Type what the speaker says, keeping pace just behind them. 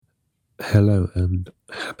Hello and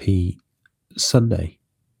happy Sunday.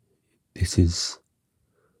 This is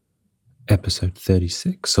episode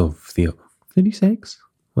 36 of the 36?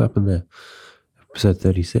 What happened there? Episode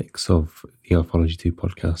 36 of the Arthology 2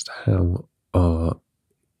 podcast. How are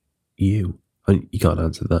you? You can't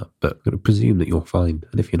answer that, but I'm going to presume that you're fine.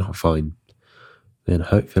 And if you're not fine, then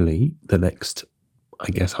hopefully the next,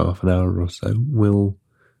 half an hour or so will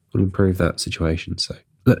improve that situation. So,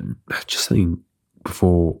 just something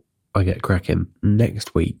before I get cracking.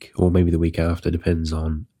 Next week, or maybe the week after, depends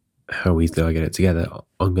on how easily I get it together,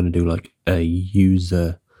 I'm going to do like a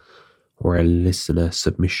user or a listener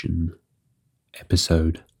submission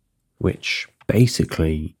episode, which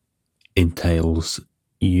basically entails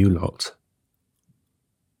you lot,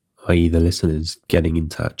 i.e. the listeners, getting in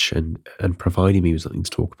touch and providing me with something to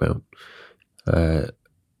talk about.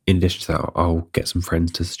 In addition to that, I'll get some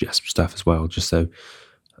friends to suggest stuff as well, just so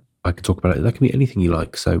I can talk about it. That can be anything you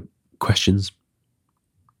like. So questions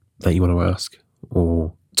that you want to ask,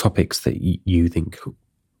 or topics that you think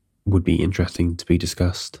would be interesting to be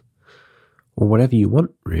discussed, or whatever you want,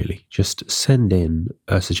 really. Just send in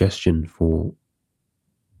a suggestion for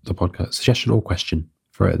the podcast, suggestion or question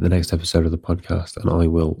for the next episode of the podcast, and I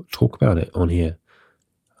will talk about it on here.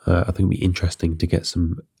 I think it'd be interesting to get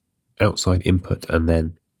some outside input and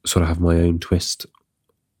then sort of have my own twist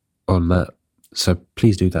on that. So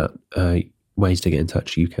please do that. Ways to get in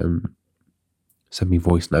touch: you can send me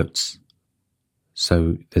voice notes.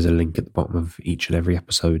 So there's a link at the bottom of each and every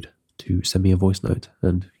episode to send me a voice note,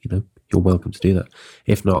 and you're welcome to do that.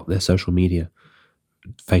 If not, there's social media: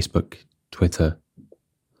 Facebook, Twitter,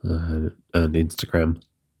 and Instagram,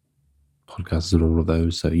 podcasts, and all of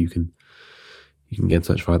those. So you can get in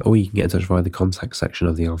touch via the contact section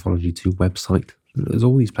of the Arthology 2 website. There's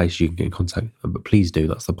all these places you can get in contact, but please do.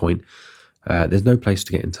 That's the point. There's no place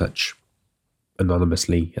to get in touch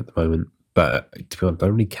anonymously at the moment, but to be honest, I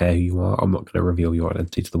don't really care who you are. I'm not going to reveal your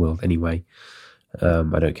identity to the world anyway. I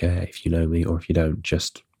don't care if you know me or if you don't.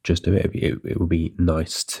 Just do it. It would be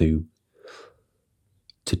nice to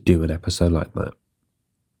do an episode like that.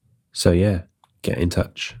 So yeah, get in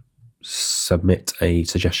touch, submit a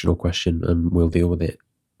suggestion or question, and we'll deal with it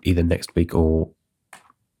either next week or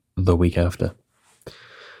the week after.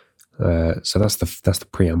 So that's the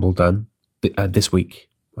preamble done. This week,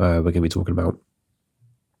 we're going to be talking about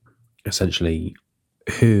essentially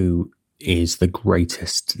who is the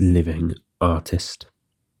greatest living artist.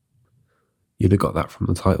 You'd have got that from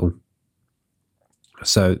the title.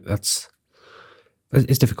 So it's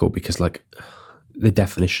difficult because the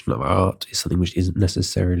definition of art is something which isn't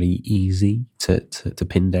necessarily easy to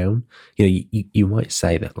pin down. You might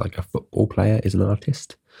say that like a football player is an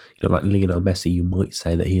artist. Like Lionel Messi, you might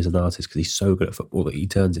say that he is an artist because he's so good at football that he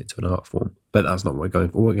turns it to an art form. But that's not what we're going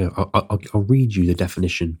for. I'll read you the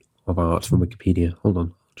definition of art from Wikipedia. Hold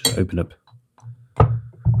on, I'll just open up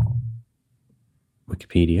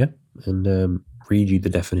Wikipedia and read you the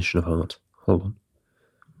definition of art. Hold on.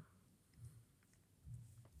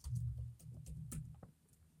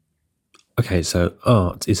 Okay, so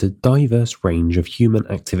art is a diverse range of human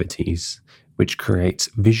activities which creates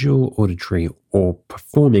visual, auditory, or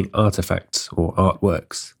performing artifacts or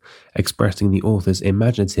artworks, expressing the author's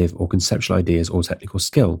imaginative or conceptual ideas or technical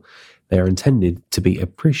skill. They are intended to be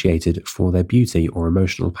appreciated for their beauty or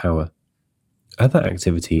emotional power. Other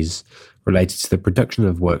activities related to the production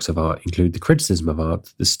of works of art include the criticism of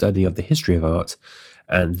art, the study of the history of art,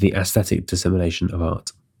 and the aesthetic dissemination of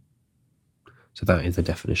art. So that is the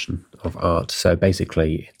definition of art. So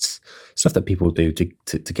basically, it's stuff that people do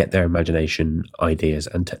to get their imagination, ideas,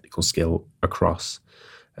 and technical skill across,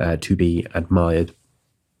 to be admired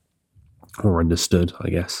or understood, I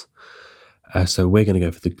guess. So we're going to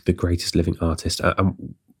go for the greatest living artist.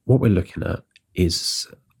 And what we're looking at is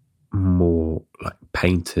more like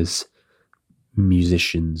painters,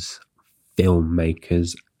 musicians,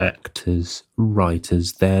 filmmakers, actors,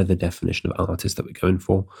 writers. They're the definition of artist that we're going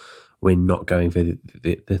for. We're not going for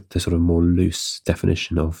the sort of more loose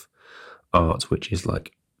definition of art, which is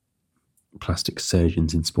like plastic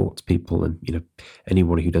surgeons and sports people and,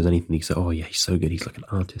 anybody who does anything, you say, oh yeah, he's so good, he's like an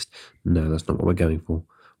artist. No, that's not what we're going for.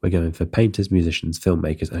 We're going for painters, musicians,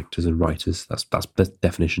 filmmakers, actors, and writers. That's the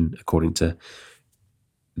definition according to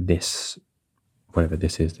this, whatever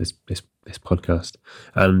this is, this podcast.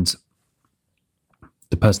 And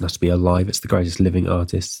the person has to be alive. It's the greatest living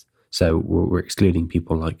artist. So we're excluding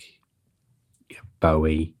people like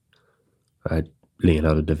Bowie,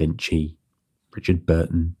 Leonardo da Vinci, Richard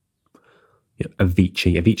Burton,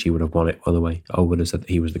 Avicii. Avicii would have won it, by the way. I would have said that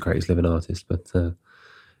he was the greatest living artist, but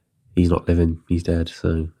he's not living, he's dead,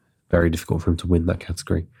 so very difficult for him to win that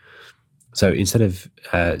category. So instead of,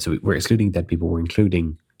 so we're excluding dead people, we're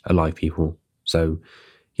including alive people. So,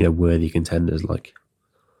 worthy contenders like,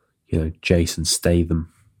 Jason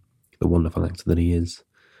Statham, the wonderful actor that he is.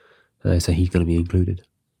 So he's going to be included.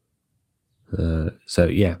 So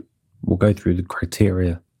yeah, we'll go through the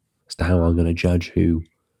criteria as to how I'm going to judge who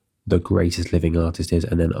the greatest living artist is,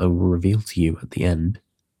 and then I will reveal to you at the end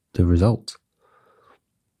the result.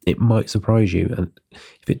 It might surprise you, and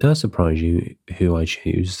if it does surprise you who I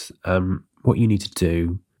choose, what you need to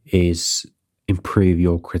do is improve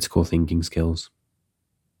your critical thinking skills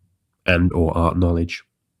and or art knowledge.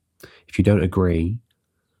 If you don't agree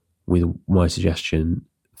with my suggestion,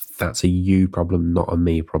 that's a you problem, not a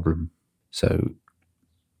me problem. So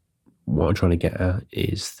what I'm trying to get at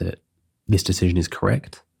is that this decision is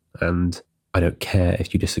correct, and I don't care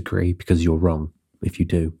if you disagree because you're wrong if you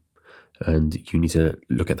do. And you need to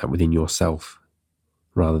look at that within yourself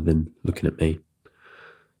rather than looking at me.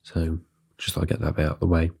 So just thought I'd get that out of the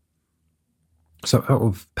way. So out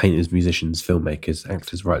of painters, musicians, filmmakers,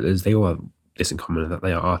 actors, writers, they all have this in common, that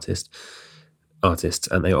they are artists,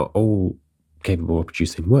 and they are all capable of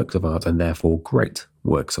producing works of art and therefore great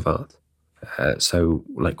works of art. So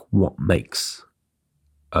what makes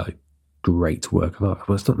a great work of art?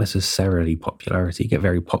 Well, it's not necessarily popularity. You get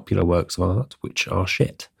very popular works of art which are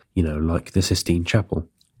shit. Like the Sistine Chapel.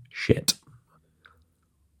 Shit.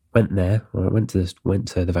 Went there. I went to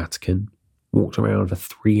the Vatican, walked around for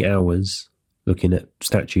 3 hours looking at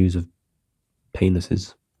statues of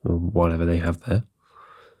penises or whatever they have there.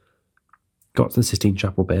 Got to the Sistine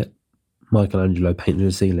Chapel bit. Michelangelo painted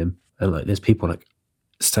the ceiling, and there's people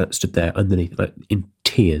stood there underneath, in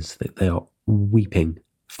tears. They are weeping,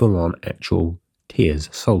 full on actual tears,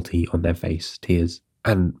 salty on their face, tears,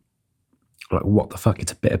 and what the fuck?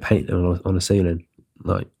 It's a bit of paint on a ceiling.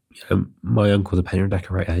 My uncle's a painter and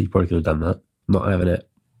decorator. He probably could have done that. Not having it.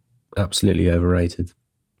 Absolutely overrated.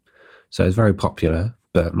 So it's very popular,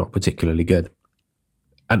 but not particularly good.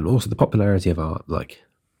 And also the popularity of art, the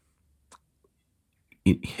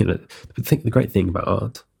great thing about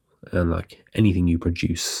art and anything you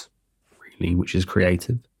produce, really, which is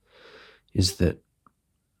creative, is that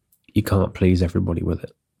you can't please everybody with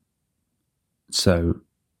it. So,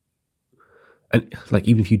 and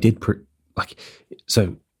even if you did,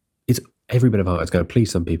 so it's every bit of art is going to please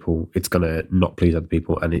some people. It's going to not please other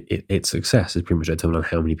people, and its success is pretty much determined on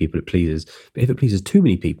how many people it pleases. But if it pleases too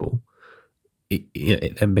many people,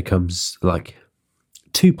 it then becomes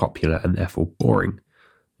too popular and therefore boring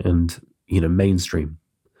and mainstream.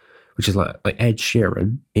 Which is like Ed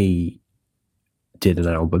Sheeran. He did an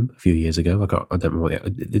album a few years ago. I don't know what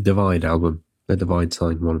the Divide album, the Divide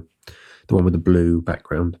Sign one, the one with the blue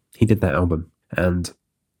background. He did that album, and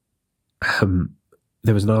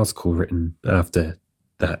there was an article written after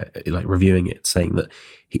that, reviewing it, saying that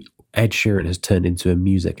Ed Sheeran has turned into a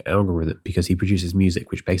music algorithm because he produces music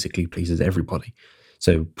which basically pleases everybody.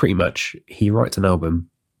 So pretty much he writes an album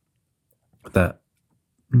that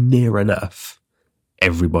near enough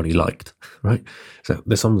everybody liked, right? So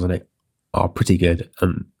the songs on it are pretty good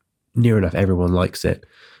and near enough everyone likes it.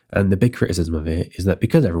 And the big criticism of it is that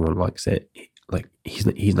because everyone likes it,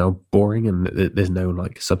 he's now boring and there's no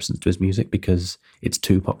substance to his music because it's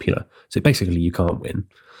too popular. So basically you can't win.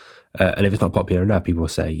 And if it's not popular enough, people will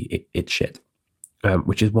say it's shit.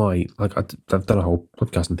 Which is why I've done a whole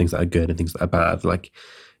podcast on things that are good and things that are bad.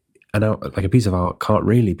 A piece of art can't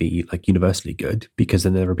really be universally good, because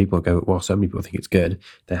then there are people who go, well, so many people think it's good,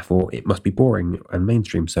 therefore it must be boring and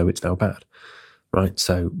mainstream, so it's now bad, right?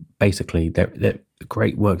 So basically, the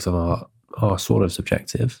great works of art are sort of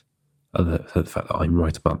subjective. Other than the fact that I'm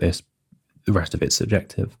right about this, the rest of it's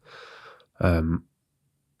subjective. And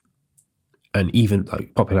even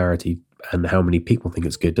popularity and how many people think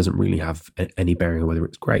it's good doesn't really have any bearing on whether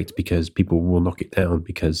it's great, because people will knock it down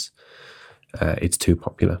because it's too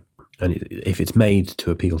popular. And if it's made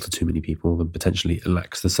to appeal to too many people, then potentially it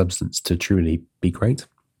lacks the substance to truly be great.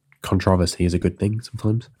 Controversy is a good thing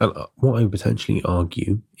sometimes. And what I would potentially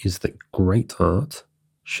argue is that great art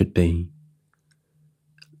should be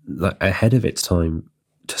ahead of its time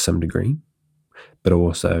to some degree, but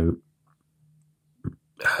also,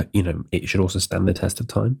 it should also stand the test of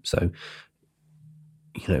time. So,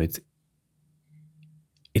 it's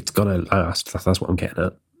got to last. That's what I'm getting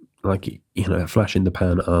at. A flash in the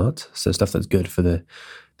pan art, so stuff that's good for the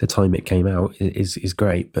time it came out is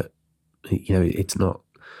great, but it's not,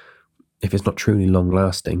 if it's not truly long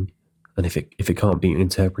lasting, and if it can't be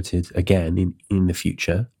interpreted again in the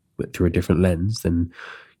future but through a different lens, then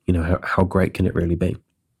how great can it really be?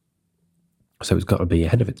 So it's got to be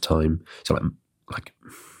ahead of its time. So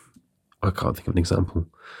I can't think of an example.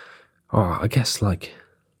 I guess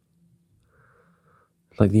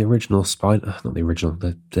like the original not the original,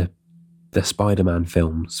 the Spider-Man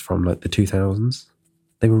films from like the 2000s.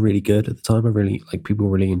 They were really good at the time. I really like people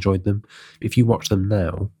really enjoyed them. If you watch them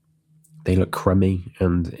now, they look crummy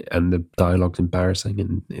and the dialogue's embarrassing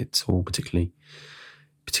and it's all particularly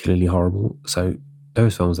horrible. So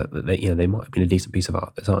those films that they might have been a decent piece of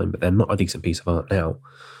art at the time, but they're not a decent piece of art now.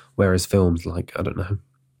 Whereas films like, I don't know,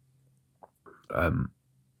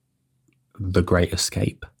 The Great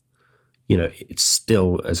Escape, it's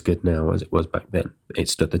still as good now as it was back then. It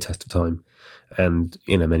stood the test of time, and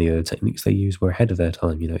many of the techniques they used were ahead of their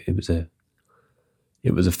time. It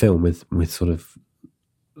was a film with sort of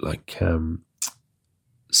like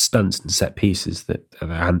stunts and set pieces that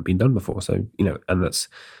hadn't been done before. So and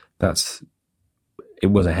that's it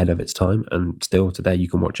was ahead of its time, and still today you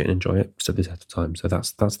can watch it and enjoy it. Stood the test of time. So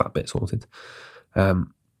that's that bit sorted. And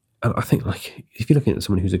I think, like, if you're looking at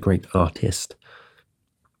someone who's a great artist,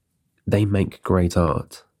 they make great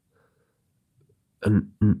art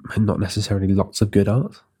and not necessarily lots of good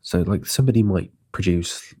art. So, like, somebody might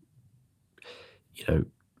produce,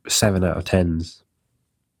 7 out of 10s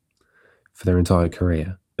for their entire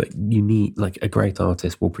career, but you need, like, a great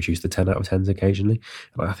artist will produce the 10 out of 10s occasionally.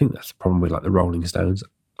 And I think that's the problem with, like, the Rolling Stones.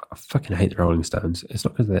 I fucking hate the Rolling Stones. It's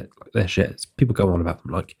not because they're shit. People go on about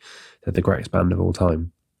them like they're the greatest band of all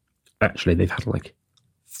time. Actually, they've had like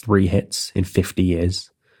 3 hits in 50 years.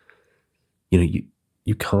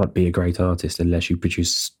 You can't be a great artist unless you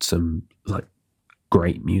produce some like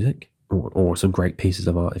great music or some great pieces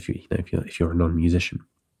of art. If you're a non-musician,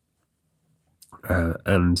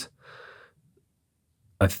 and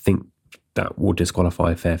I think that will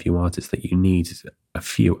disqualify a fair few artists. That you need a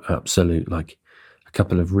few absolute, like a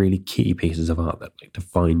couple of really key pieces of art that like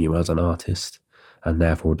define you as an artist and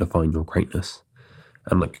therefore define your greatness.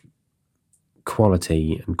 And like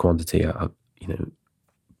quality and quantity are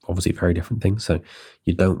obviously very different things. So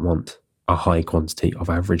you don't want a high quantity of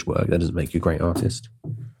average work. That doesn't make you a great artist.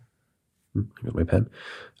 I got my pen.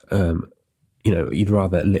 You'd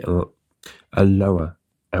rather a lower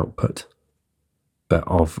output, but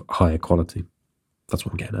of higher quality. That's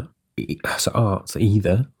what I'm getting at. So arts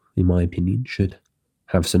either, in my opinion, should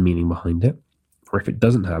have some meaning behind it, or if it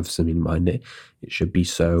doesn't have some meaning behind it, it should be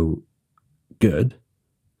so good,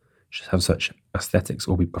 should have such aesthetics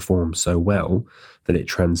or be performed so well that it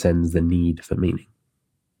transcends the need for meaning.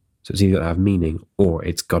 So it's either got to have meaning or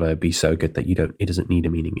it's got to be so good that it doesn't need a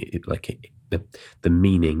meaning. The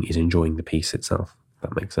meaning is enjoying the piece itself. If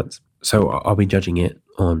that makes sense. So I'll be judging it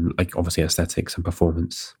on like obviously aesthetics and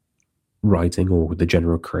performance, writing or the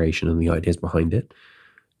general creation and the ideas behind it,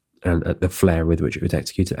 and the flair with which it was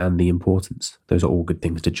executed and the importance. Those are all good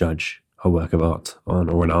things to judge a work of art on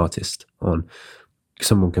or an artist on.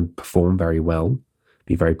 Someone can perform very well,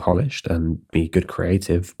 be very polished and be good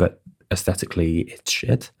creative, but aesthetically it's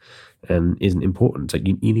shit and isn't important. So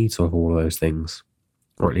you need sort of all of those things,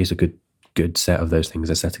 or at least a good set of those things: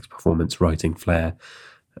 aesthetics, performance, writing, flair,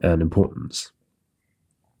 and importance,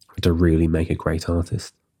 to really make a great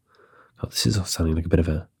artist. God, this is sounding like a bit of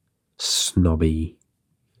a snobby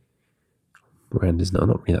brand, isn't it? I'm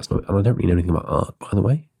not really that snobby, and I don't really know anything about art, by the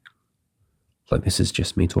way. Like, this is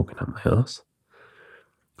just me talking out my ass.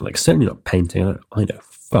 Like, certainly not painting. I know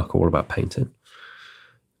fuck all about painting.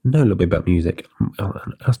 Know a little bit about music.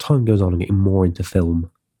 As time goes on, I'm getting more into film,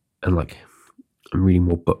 and like I'm reading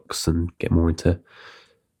more books and get more into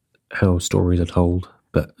how stories are told.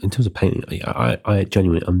 But in terms of painting, I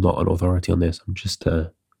genuinely am not an authority on this. I'm just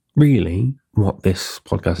really what this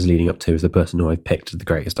podcast is leading up to is the person who I've picked as the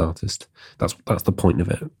greatest artist. That's the point of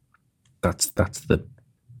it. That's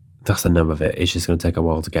the nub of it. It's just going to take a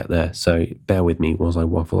while to get there. So bear with me whilst I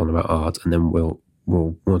waffle on about art, and then we'll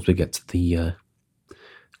once we get to the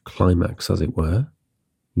climax, as it were,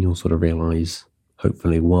 you'll sort of realise,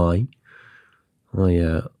 hopefully, why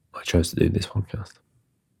I chose to do this podcast.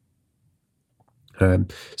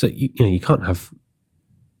 So you can't have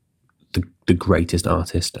the greatest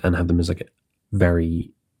artist and have them as like a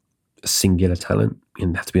very singular talent. They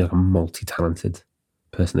have to be like a multi-talented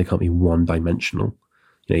person. They can't be one-dimensional.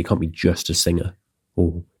 You can't be just a singer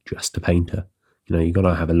or just a painter. You've got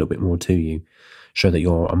to have a little bit more to you. Show that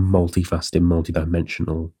you're a multifaceted,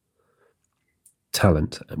 multi-dimensional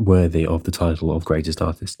talent worthy of the title of greatest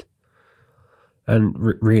artist. And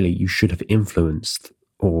really, you should have influenced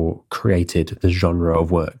or created the genre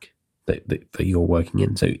of work that you're working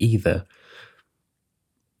in. So either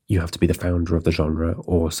you have to be the founder of the genre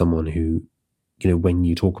or someone who, when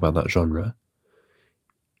you talk about that genre,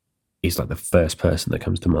 is like the first person that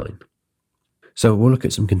comes to mind. So we'll look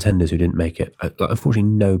at some contenders who didn't make it. Unfortunately,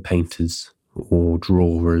 no painters or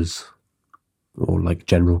drawers or like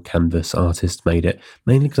general canvas artists made it,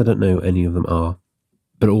 mainly because I don't know any of them are,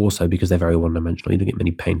 but also because they're very one-dimensional. You don't get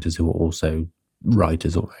many painters who are also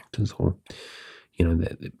writers or actors, or, you know,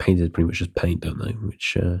 painters pretty much just paint, don't they?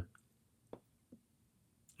 Which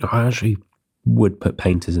I actually would put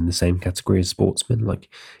painters in the same category as sportsmen. Like,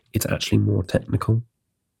 it's actually more technical.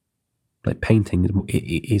 Like, painting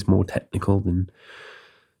is more technical than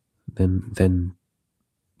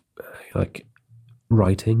like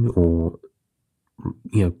writing or,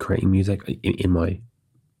 you know, creating music, in my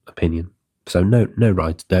opinion. So no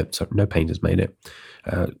painters made it.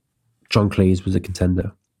 John Cleese was a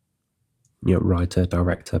contender. You know, writer,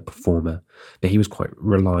 director, performer, but he was quite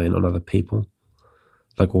reliant on other people.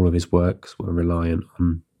 Like, all of his works were reliant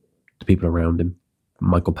on the people around him.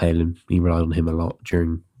 Michael Palin, he relied on him a lot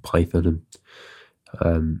during Python,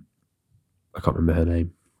 and I can't remember her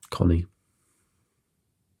name, Connie,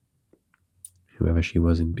 whoever she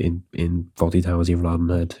was in Fawlty Towers, he relied on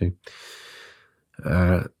her too.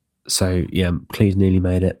 So yeah, Cleese nearly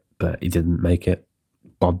made it, but he didn't make it.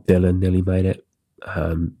 Bob Dylan nearly made it,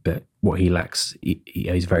 but what he lacks,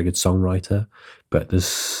 he's a very good songwriter, but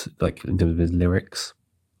there's, like, in terms of his lyrics,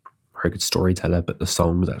 very good storyteller, but the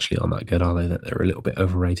songs actually aren't that good, are they? That they're a little bit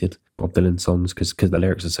overrated. Bob Dylan songs, because the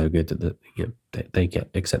lyrics are so good that you know, they get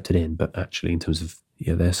accepted in, but actually in terms of,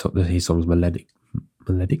 yeah, his songs melodically,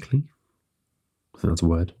 I think that's a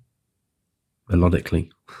word. Melodically,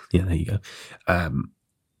 yeah, there you go.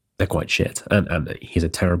 They're quite shit, and he's a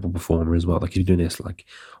terrible performer as well. Like, he's doing this like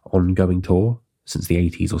ongoing tour since the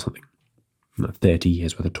 80s or something, like 30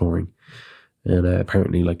 years worth of touring, and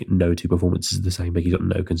apparently like no two performances are the same. Like, he's got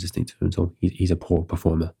no consistency to him at all. He's a poor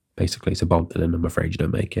performer basically. So Bob Dylan, I'm afraid you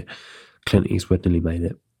don't make it. Clint Eastwood nearly made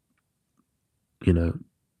it. You know,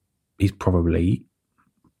 he's probably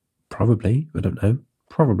I don't know,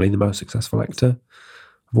 probably the most successful actor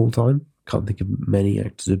of all time. Can't think of many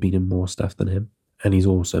actors who've been in more stuff than him. And he's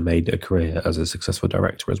also made a career as a successful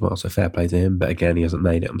director as well, so fair play to him. But again, he hasn't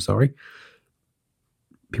made it, I'm sorry.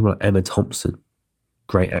 People like Emma Thompson,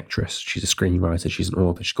 great actress. She's a screenwriter, she's an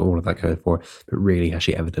author, she's got all of that going for her. But really, has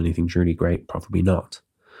she ever done anything truly great? Probably not.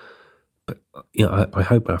 But, you know, I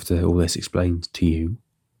hope after all this explained to you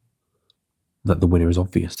that the winner is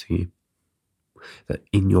obvious to you. That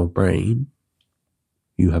in your brain,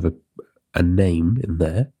 you have a name in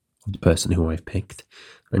there of the person who I've picked,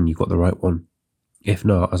 and you've got the right one. If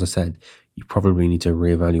not, as I said, you probably need to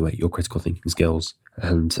reevaluate your critical thinking skills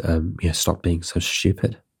and stop being so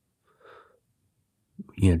stupid.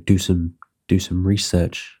 You know, do some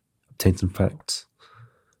research, obtain some facts.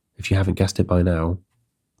 If you haven't guessed it by now,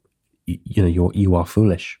 you are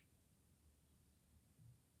foolish.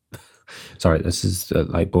 Sorry, this is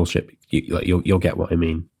like bullshit. You'll get what I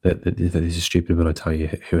mean. That this is stupid when I tell you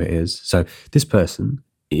who it is. So this person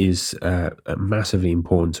is massively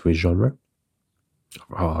important to his genre.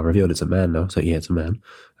 Oh, I revealed it's a man now, so yeah, it's a man.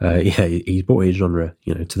 He brought his genre,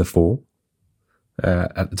 to the fore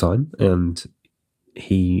at the time, and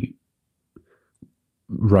he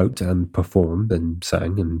wrote and performed and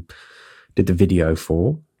sang and did the video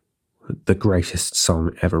for the greatest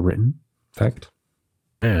song ever written, in fact,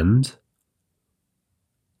 and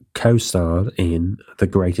co-starred in the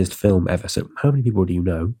greatest film ever. So how many people do you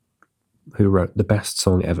know who wrote the best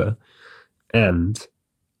song ever and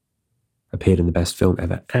appeared in the best film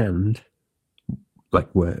ever and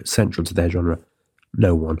were central to their genre?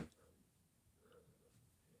 No one.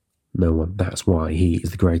 No one. That's why he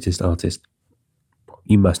is the greatest artist.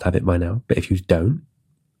 You must have it by now, but if you don't,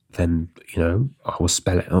 then I will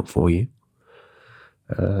spell it out for you.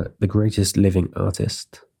 The greatest living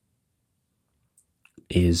artist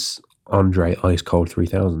is Andre Ice Cold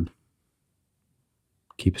 3000.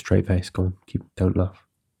 Keep a straight face, go on. Don't laugh.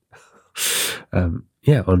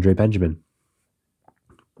 Andre Benjamin,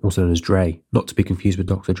 also known as Dre, not to be confused with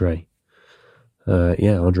Dr. Dre.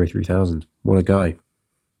 Andre 3000. What a guy.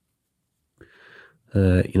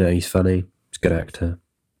 He's funny. He's a good actor.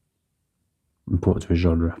 Important to his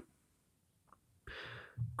genre.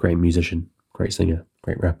 Great musician. Great singer.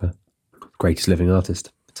 Great rapper. Greatest living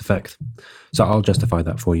artist. It's a fact. So I'll justify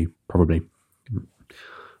that for you, probably.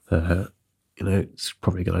 It's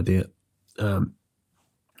probably a good idea.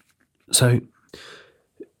 So,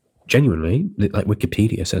 genuinely,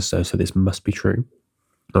 Wikipedia says so this must be true.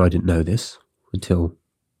 And I didn't know this until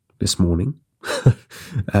this morning when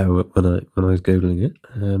I was Googling it.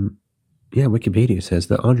 Wikipedia says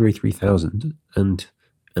that Andre 3000 and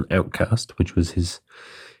an Outkast, which was his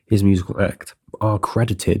musical act, are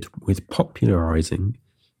credited with popularizing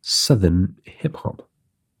Southern hip-hop.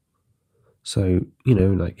 So,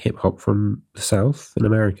 hip-hop from the South in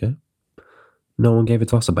America, no one gave a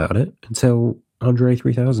toss about it until Andre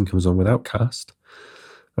 3000 comes on with Outkast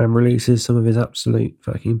and releases some of his absolute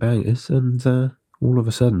fucking bangers, and all of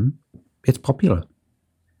a sudden, it's popular.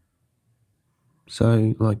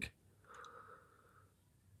 So, like,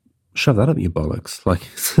 shove that up your bollocks. Like,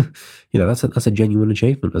 that's a genuine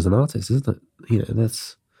achievement as an artist, isn't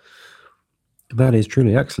it? That is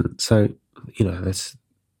truly excellent. So, that's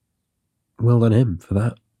well done him for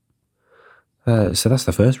that. So that's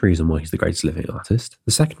the first reason why he's the greatest living artist.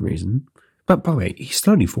 The second reason, but by the way, he's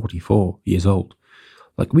only 44 years old.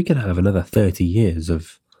 Like, we can have another 30 years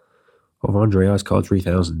of Andre Icecard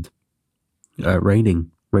 3000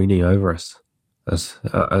 reigning over us as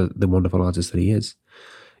the wonderful artist that he is.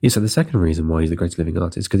 Yeah, so the second reason why he's the greatest living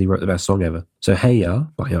artist is because he wrote the best song ever. So Hey Ya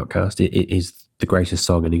by Outkast, it is the greatest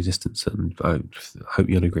song in existence, and I hope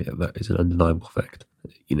you'll agree that that is an undeniable fact.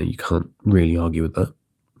 You can't really argue with that.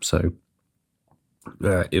 So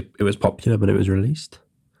it was popular when it was released,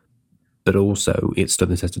 but also it stood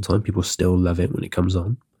the test of time. People still love it when it comes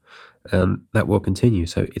on, and that will continue.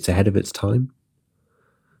 So it's ahead of its time.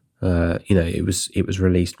 It was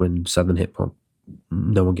released when Southern hip hop,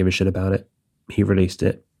 no one gave a shit about it. He released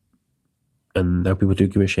it, and now people do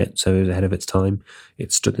give a shit. So it was ahead of its time.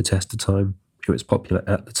 It stood the test of time. It was popular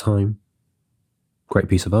at the time. Great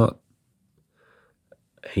piece of art.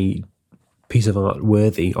 A piece of art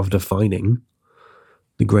worthy of defining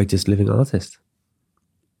the greatest living artist,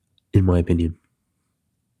 in my opinion.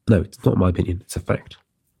 No, it's not my opinion. It's a fact.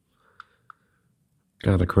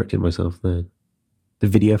 God, I corrected myself there. The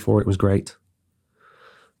video for it was great.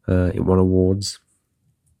 It won awards.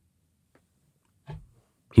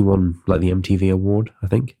 He won, like, the MTV award, I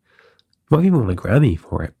think. Might have even won a Grammy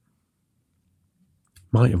for it.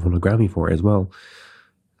 Might have won a Grammy for it as well.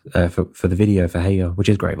 For the video for Hey Ya, which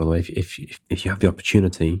is great, by the way. If you have the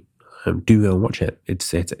opportunity, do go and watch it. It's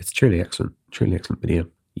truly excellent video.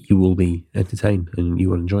 You will be entertained and you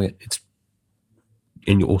will enjoy it.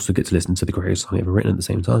 And you also get to listen to the greatest song ever written at the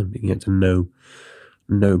same time. You get to know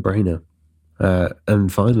no-brainer.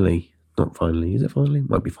 And finally, not finally, is it finally?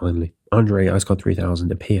 Might be finally. Andre Icecard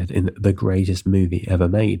 3000 appeared in the greatest movie ever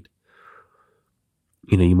made.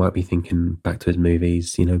 You might be thinking back to his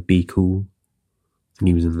movies, Be Cool.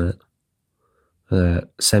 He was in that.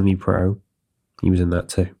 Semi-Pro. He was in that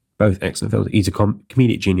too. Both excellent films. He's a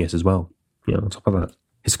comedic genius as well. On top of that,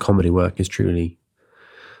 his comedy work is truly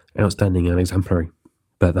outstanding and exemplary.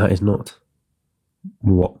 But that is not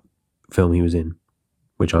what film he was in,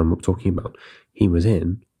 which I'm talking about. He was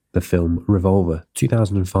in the film Revolver,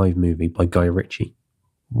 2005 movie by Guy Ritchie.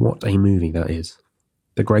 What a movie that is.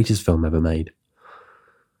 The greatest film ever made.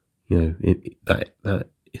 That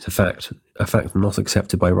is a fact not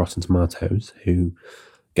accepted by Rotten Tomatoes, who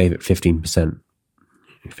gave it 15%,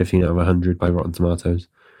 15 out of 100 by Rotten Tomatoes.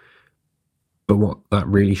 But what that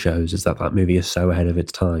really shows is that movie is so ahead of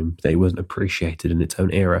its time that it wasn't appreciated in its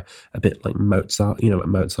own era. A bit like Mozart, like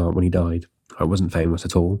Mozart when he died. It wasn't famous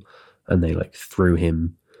at all, and they threw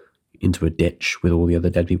him into a ditch with all the other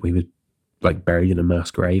dead people. He was buried in a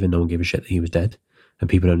mass grave, and no one gave a shit that he was dead. And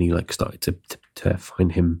people only started to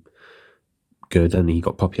find him good, and he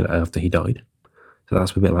got popular after he died. So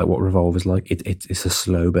that's a bit like what Revolver's like. It's a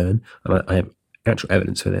slow burn, and I have actual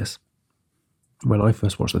evidence for this. When I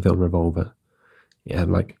first watched the film Revolver, it had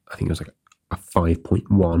I think it was a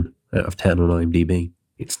 5.1 out of 10 on IMDb.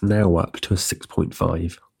 It's now up to a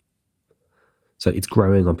 6.5. So it's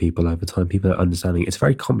growing on people over time. People are understanding it. It's a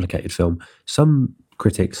very complicated film. Some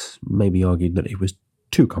critics maybe argued that it was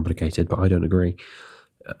too complicated, but I don't agree.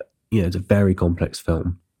 It's a very complex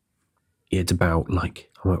film. It's about I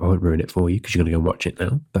won't ruin it for you because you're going to go and watch it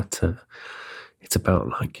now, but it's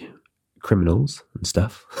about criminals and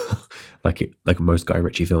stuff, like most Guy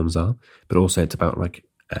Ritchie films are, but also it's about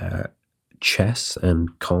chess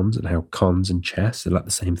and cons, and how cons and chess are the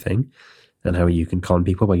same thing, and how you can con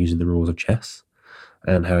people by using the rules of chess,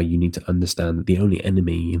 and how you need to understand that the only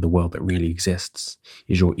enemy in the world that really exists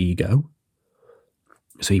is your ego.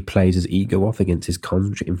 So he plays his ego off against his cons,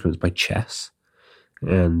 which are influenced by chess,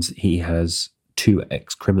 and he has two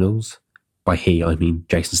ex-criminals. By he, I mean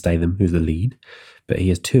Jason Statham, who's the lead, but he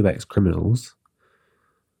has two current criminals,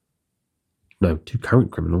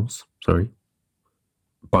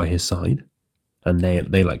 by his side, and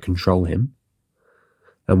they control him.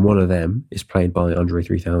 And one of them is played by Andre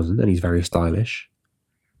 3000, and he's very stylish,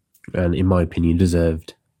 and in my opinion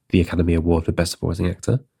deserved the Academy Award for Best Supporting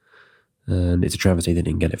Actor. And it's a travesty they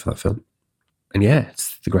didn't get it for that film. And yeah,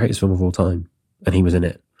 it's the greatest film of all time, and he was in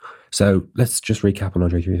it. So let's just recap on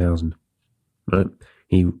Andre 3000. Right?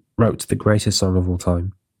 He wrote the greatest song of all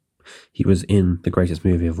time. He was in the greatest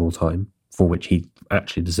movie of all time, for which he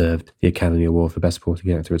actually deserved the Academy Award for Best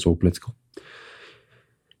Supporting Actor. It's all political.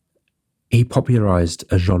 He popularized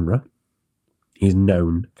a genre. He's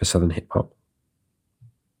known for Southern hip hop.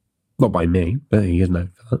 Not by me, but he is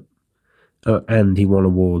known for that. And he won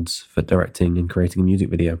awards for directing and creating a music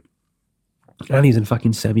video. And he's in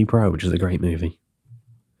fucking Semi-Pro, which is a great movie.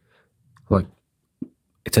 Like,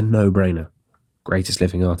 it's a no-brainer. Greatest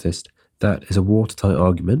living artist. That is a watertight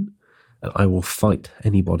argument, and I will fight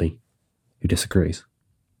anybody who disagrees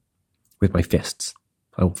with my fists.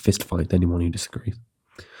 I will fist fight anyone who disagrees.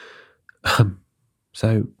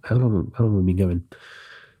 So, how long have we been going?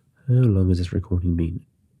 How long has this recording been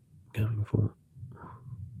going for?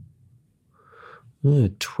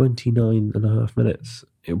 29 and a half minutes.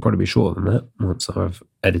 It'll probably be shorter than that once I've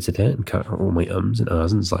edited it and cut out all my ums and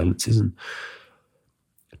ahs and silences and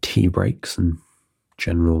tea breaks and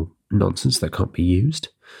general nonsense that can't be used.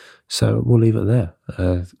 So we'll leave it there.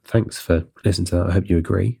 Thanks for listening to that. I hope you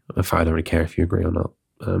agree. I don't really care if you agree or not.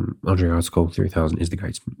 Andre Article 3000 is the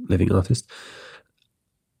greatest living artist.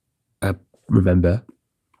 Remember,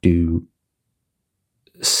 do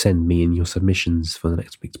send me in your submissions for the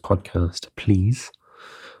next week's podcast, please.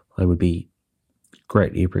 I would be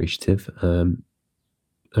greatly appreciative. And,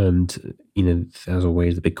 as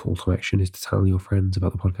always, the big call to action is to tell your friends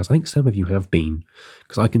about the podcast. I think some of you have been,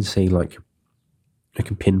 because I can see, I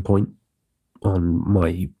can pinpoint on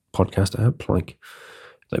my podcast app, like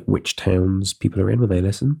which towns people are in when they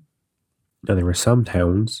listen. And there are some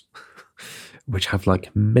towns which have,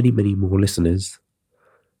 many, many more listeners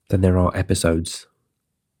than there are episodes,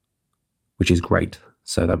 which is great.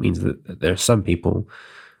 So that means that there are some people,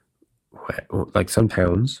 some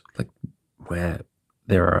towns, where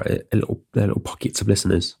there are little pockets of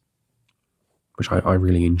listeners, which I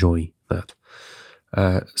really enjoy that.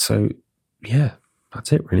 So, yeah,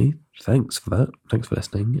 that's it, really. Thanks for that. Thanks for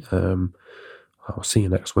listening. I'll see you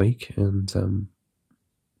next week, and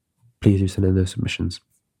please do send in those submissions.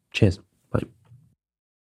 Cheers. Bye.